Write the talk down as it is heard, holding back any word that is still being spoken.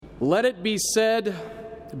Let it be said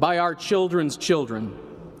by our children's children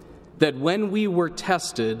that when we were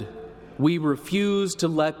tested, we refused to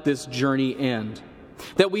let this journey end,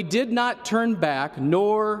 that we did not turn back,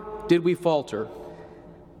 nor did we falter.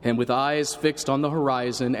 And with eyes fixed on the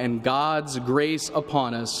horizon and God's grace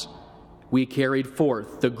upon us, we carried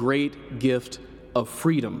forth the great gift of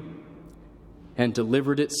freedom and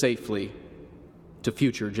delivered it safely to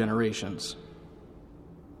future generations.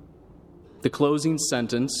 The closing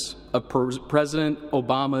sentence of President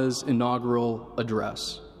Obama's inaugural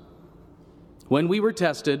address. When we were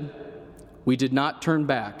tested, we did not turn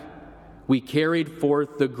back. We carried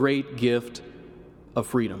forth the great gift of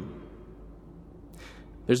freedom.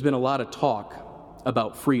 There's been a lot of talk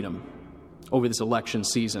about freedom over this election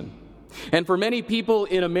season. And for many people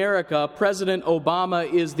in America, President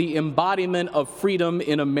Obama is the embodiment of freedom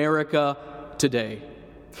in America today.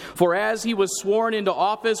 For as he was sworn into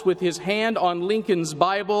office with his hand on Lincoln's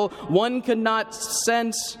Bible, one cannot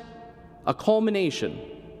sense a culmination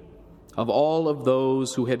of all of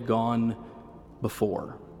those who had gone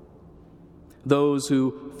before. Those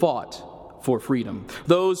who fought for freedom.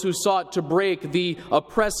 Those who sought to break the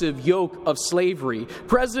oppressive yoke of slavery.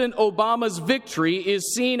 President Obama's victory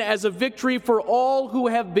is seen as a victory for all who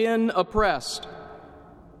have been oppressed,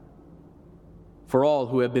 for all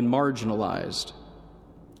who have been marginalized,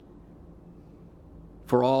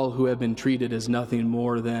 for all who have been treated as nothing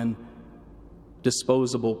more than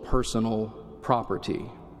disposable personal property.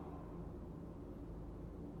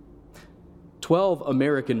 12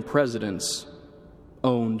 American presidents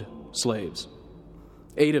owned slaves,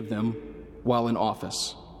 8 of them while in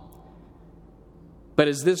office. But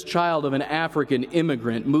as this child of an African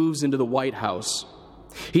immigrant moves into the White House,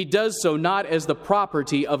 he does so not as the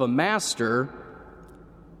property of a master,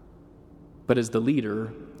 but as the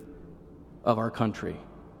leader of our country.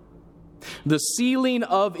 The ceiling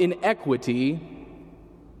of inequity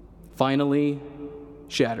finally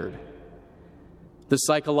shattered. The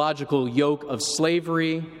psychological yoke of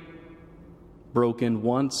slavery broken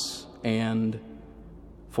once and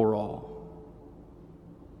for all.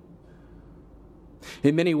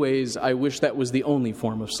 In many ways, I wish that was the only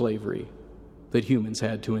form of slavery that humans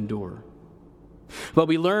had to endure. But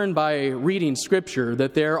we learn by reading Scripture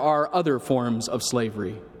that there are other forms of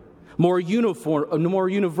slavery, more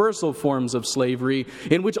universal forms of slavery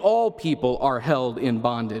in which all people are held in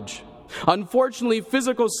bondage. Unfortunately,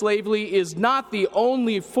 physical slavery is not the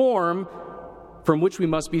only form from which we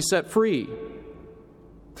must be set free.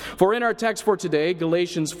 For in our text for today,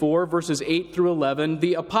 Galatians 4, verses 8 through 11,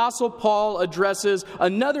 the Apostle Paul addresses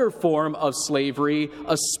another form of slavery,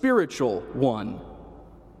 a spiritual one.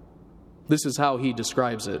 This is how he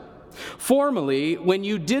describes it. Formerly, when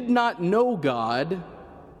you did not know God,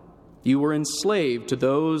 you were enslaved to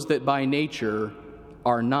those that by nature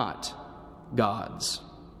are not God's.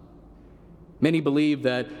 Many believe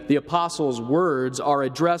that the apostles' words are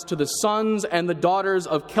addressed to the sons and the daughters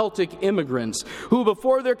of Celtic immigrants who,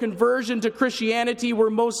 before their conversion to Christianity,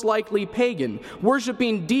 were most likely pagan,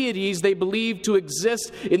 worshiping deities they believed to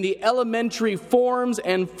exist in the elementary forms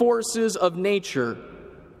and forces of nature.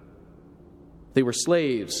 They were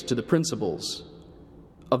slaves to the principles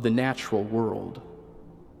of the natural world.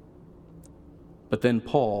 But then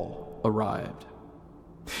Paul arrived.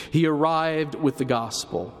 He arrived with the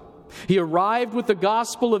gospel. He arrived with the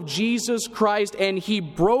gospel of Jesus Christ, and he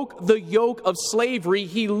broke the yoke of slavery.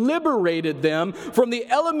 He liberated them from the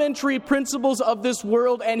elementary principles of this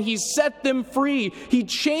world, and he set them free. He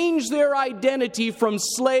changed their identity from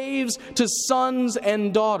slaves to sons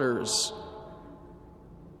and daughters.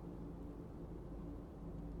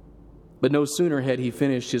 But no sooner had he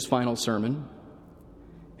finished his final sermon,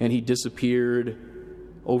 and he disappeared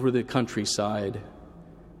over the countryside,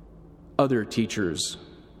 other teachers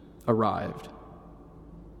arrived,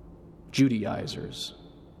 Judaizers,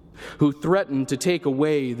 who threatened to take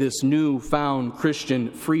away this newfound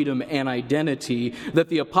Christian freedom and identity that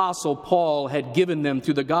the Apostle Paul had given them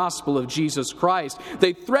through the gospel of Jesus Christ.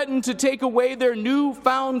 They threatened to take away their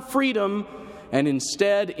newfound freedom and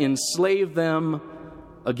instead enslave them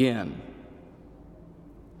again.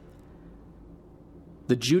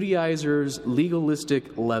 The Judaizers'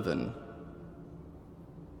 legalistic leaven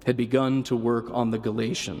had begun to work on the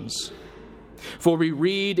Galatians. For we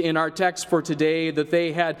read in our text for today that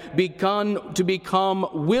they had begun to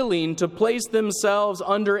become willing to place themselves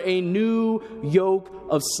under a new yoke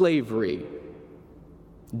of slavery,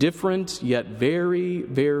 different yet very,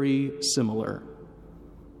 very similar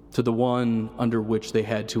to the one under which they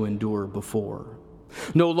had to endure before.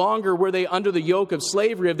 No longer were they under the yoke of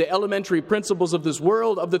slavery of the elementary principles of this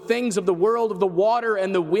world, of the things of the world, of the water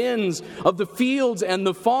and the winds, of the fields and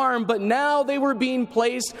the farm, but now they were being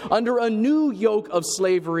placed under a new yoke of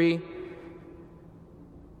slavery,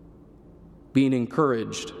 being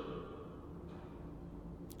encouraged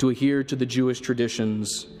to adhere to the Jewish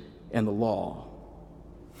traditions and the law.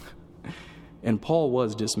 And Paul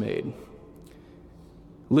was dismayed.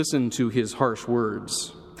 Listen to his harsh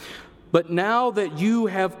words. But now that you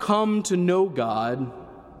have come to know God,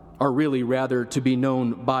 or really rather to be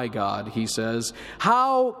known by God, he says,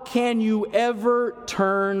 how can you ever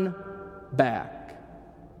turn back?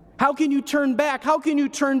 How can you turn back? How can you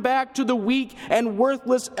turn back to the weak and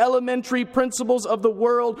worthless elementary principles of the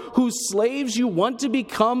world whose slaves you want to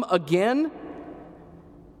become again?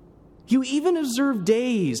 You even observe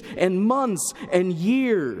days and months and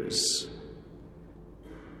years.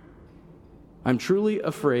 I'm truly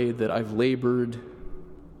afraid that I've labored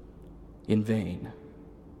in vain.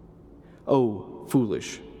 Oh,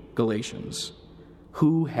 foolish Galatians,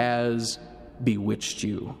 who has bewitched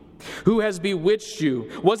you? Who has bewitched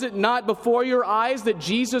you? Was it not before your eyes that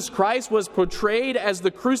Jesus Christ was portrayed as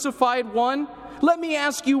the crucified one? Let me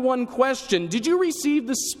ask you one question. Did you receive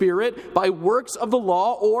the Spirit by works of the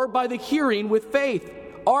law or by the hearing with faith?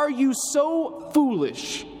 Are you so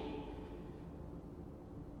foolish?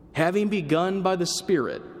 Having begun by the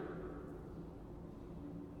Spirit,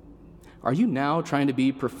 are you now trying to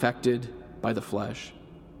be perfected by the flesh?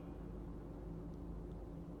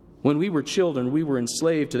 When we were children, we were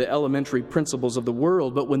enslaved to the elementary principles of the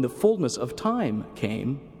world, but when the fullness of time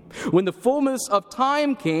came,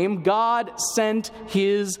 God sent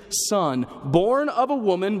his Son, born of a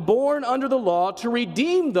woman, born under the law, to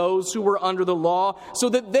redeem those who were under the law, so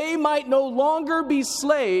that they might no longer be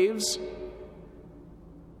slaves,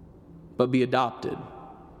 but be adopted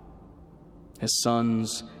as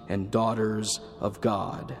sons and daughters of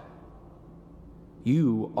God.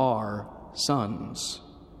 You are sons.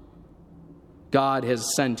 God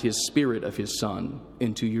has sent his Spirit of his Son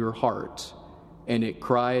into your heart, and it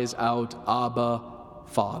cries out, Abba,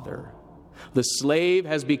 Father. The slave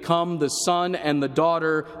has become the son and the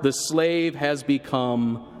daughter. The slave has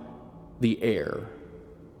become the heir.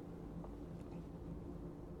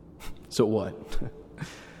 So what?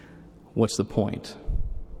 What's the point?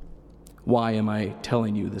 Why am I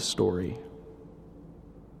telling you this story?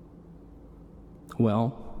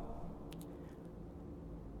 Well,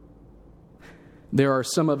 there are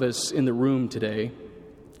some of us in the room today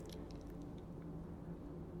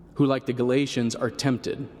who, like the Galatians, are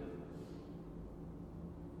tempted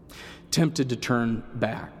to turn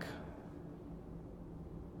back,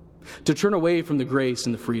 to turn away from the grace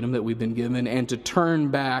and the freedom that we've been given, and to turn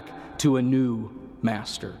back to a new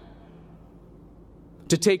master,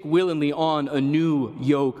 to take willingly on a new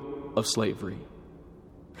yoke of slavery.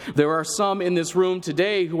 There are some in this room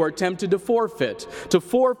today who are tempted to forfeit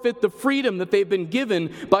the freedom that they've been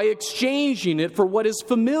given by exchanging it for what is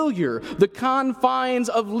familiar, the confines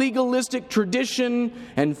of legalistic tradition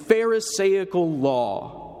and Pharisaical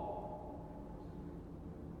law.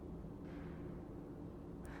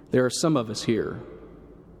 There are some of us here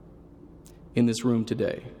in this room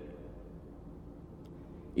today,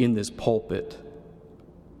 in this pulpit,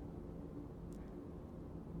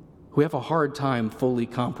 who have a hard time fully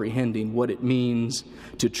comprehending what it means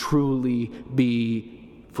to truly be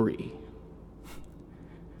free.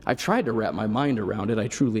 I've tried to wrap my mind around it. I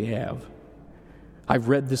truly have. I've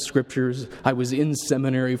read the scriptures. I was in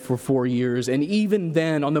seminary for 4 years, and even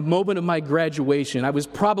then, on the moment of my graduation, I was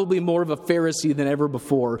probably more of a Pharisee than ever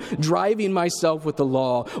before, driving myself with the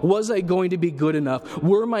law. Was I going to be good enough?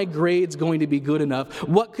 Were my grades going to be good enough?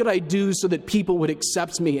 What could I do so that people would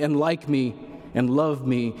accept me and like me and love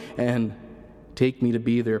me and take me to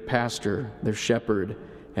be their pastor, their shepherd,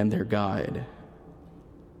 and their guide?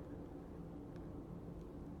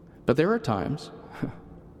 But there are times,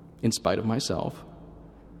 in spite of myself,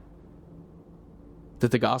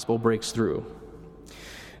 that the gospel breaks through.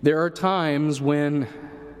 There are times when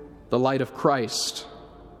the light of Christ,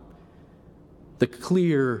 the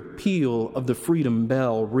clear peal of the freedom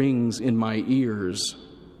bell, rings in my ears.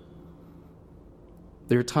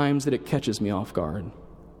 There are times that it catches me off guard,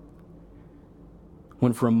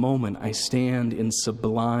 when for a moment I stand in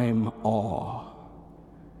sublime awe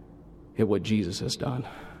at what Jesus has done.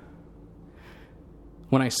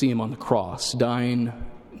 When I see him on the cross, dying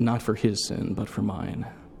not for his sin, but for mine.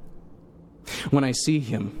 When I see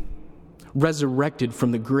him resurrected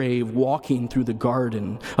from the grave, walking through the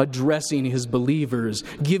garden, addressing his believers,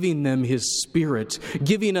 giving them his Spirit,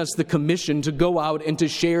 giving us the commission to go out and to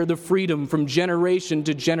share the freedom from generation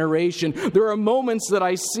to generation. There are moments that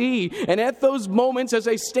I see, and at those moments, as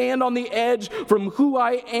I stand on the edge from who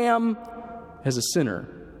I am as a sinner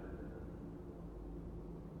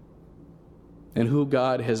and who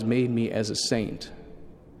God has made me as a saint,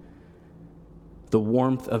 the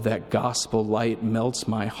warmth of that gospel light melts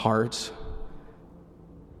my heart,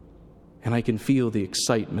 and I can feel the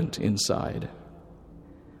excitement inside.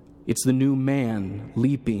 It's the new man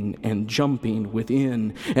leaping and jumping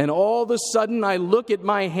within. And all of a sudden I look at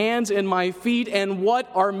my hands and my feet, and what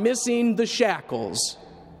are missing? The shackles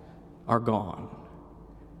are gone.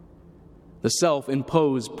 The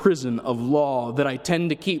self-imposed prison of law that I tend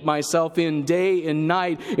to keep myself in day and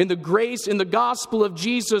night. In the grace, in the gospel of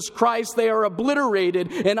Jesus Christ, they are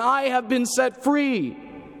obliterated, and I have been set free.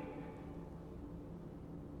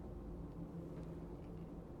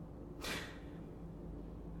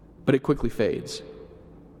 But it quickly fades.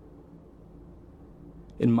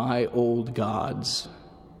 And my old gods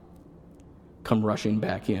come rushing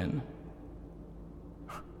back in.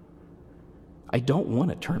 I don't want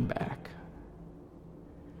to turn back.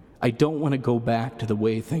 I don't want to go back to the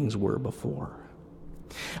way things were before.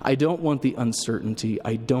 I don't want the uncertainty.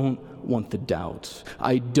 I don't want the doubt.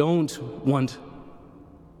 I don't want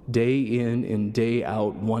day in and day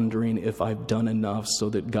out wondering if I've done enough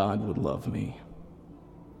so that God would love me.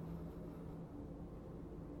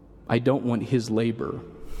 I don't want his labor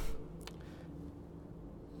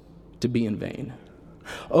to be in vain.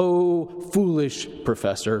 Oh, foolish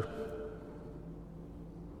professor,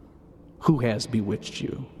 who has bewitched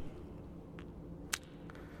you?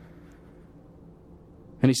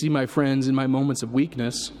 And you see, my friends, in my moments of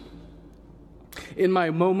weakness,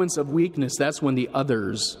 that's when the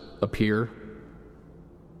others appear.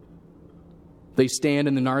 They stand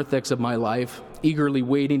in the narthex of my life, eagerly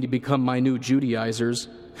waiting to become my new Judaizers,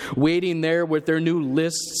 waiting there with their new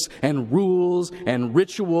lists and rules and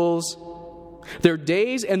rituals. Their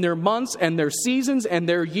days and their months and their seasons and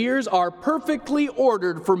their years are perfectly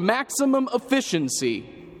ordered for maximum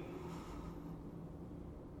efficiency.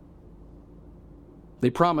 They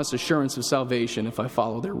promise assurance of salvation if I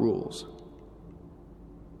follow their rules.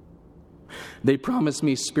 They promise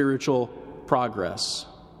me spiritual progress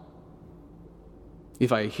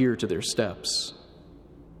if I adhere to their steps.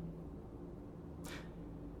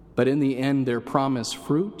 But in the end, their promised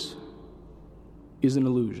fruit is an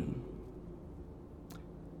illusion.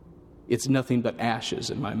 It's nothing but ashes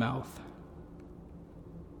in my mouth.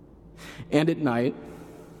 And at night,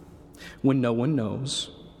 when no one knows,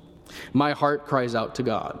 my heart cries out to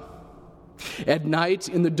God. At night,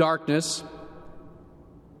 in the darkness,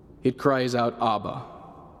 it cries out, Abba,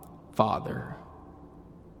 Father.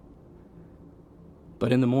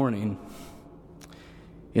 But in the morning,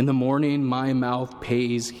 my mouth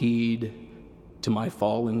pays heed to my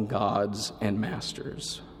fallen gods and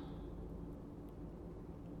masters.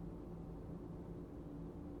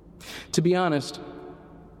 To be honest,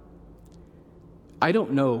 I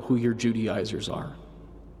don't know who your Judaizers are.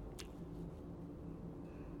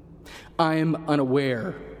 I'm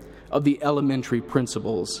unaware of the elementary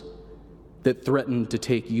principles that threaten to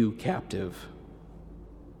take you captive.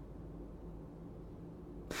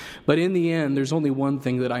 But in the end, there's only one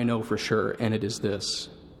thing that I know for sure, and it is this.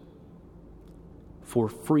 For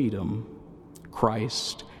freedom,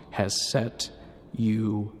 Christ has set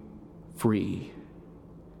you free.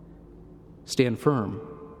 Stand firm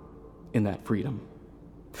in that freedom.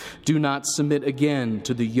 Do not submit again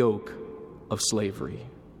to the yoke of slavery.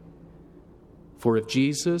 For if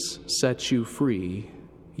Jesus sets you free,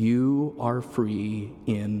 you are free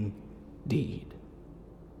indeed.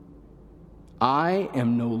 I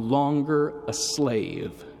am no longer a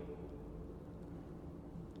slave,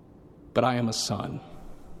 but I am a son.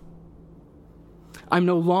 I'm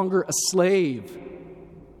no longer a slave,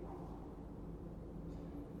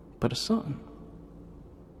 but a son.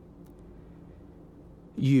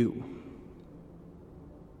 You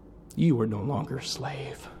are no longer a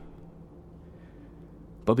slave.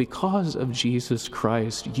 But because of Jesus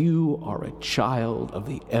Christ, you are a child of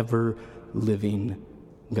the ever-living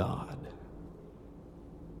God.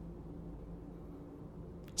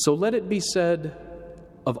 So let it be said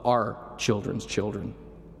of our children's children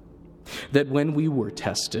that when we were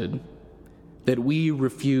tested, that we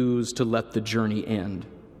refused to let the journey end.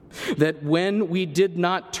 That when we did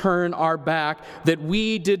not turn our back, that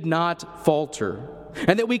we did not falter.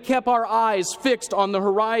 And that we kept our eyes fixed on the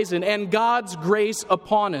horizon and God's grace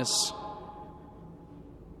upon us.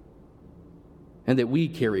 And that we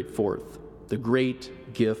carried forth the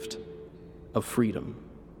great gift of freedom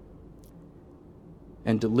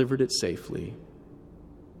and delivered it safely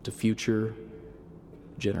to future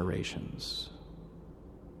generations.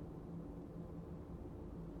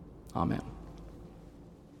 Amen.